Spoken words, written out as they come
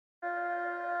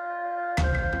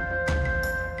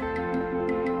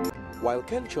While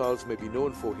Ken Charles may be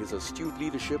known for his astute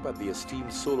leadership at the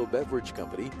esteemed Solo Beverage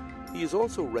Company, he is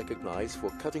also recognized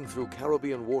for cutting through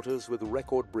Caribbean waters with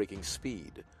record-breaking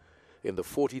speed. In the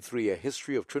 43-year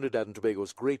history of Trinidad and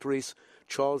Tobago's Great Race,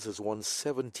 Charles has won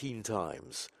 17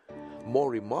 times.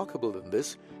 More remarkable than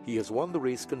this, he has won the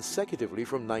race consecutively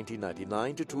from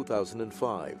 1999 to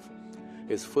 2005.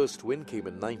 His first win came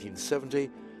in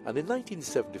 1970, and in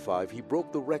 1975 he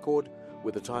broke the record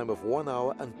with a time of 1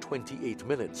 hour and 28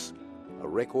 minutes, a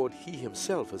record he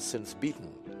himself has since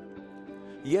beaten.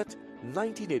 Yet,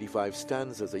 1985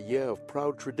 stands as a year of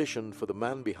proud tradition for the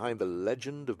man behind the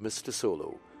legend of Mr.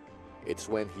 Solo. It's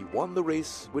when he won the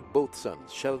race with both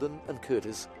sons, Sheldon and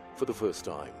Curtis, for the first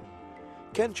time.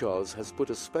 Ken Charles has put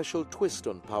a special twist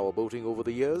on powerboating over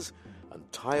the years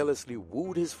and tirelessly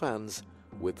wooed his fans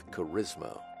with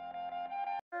charisma.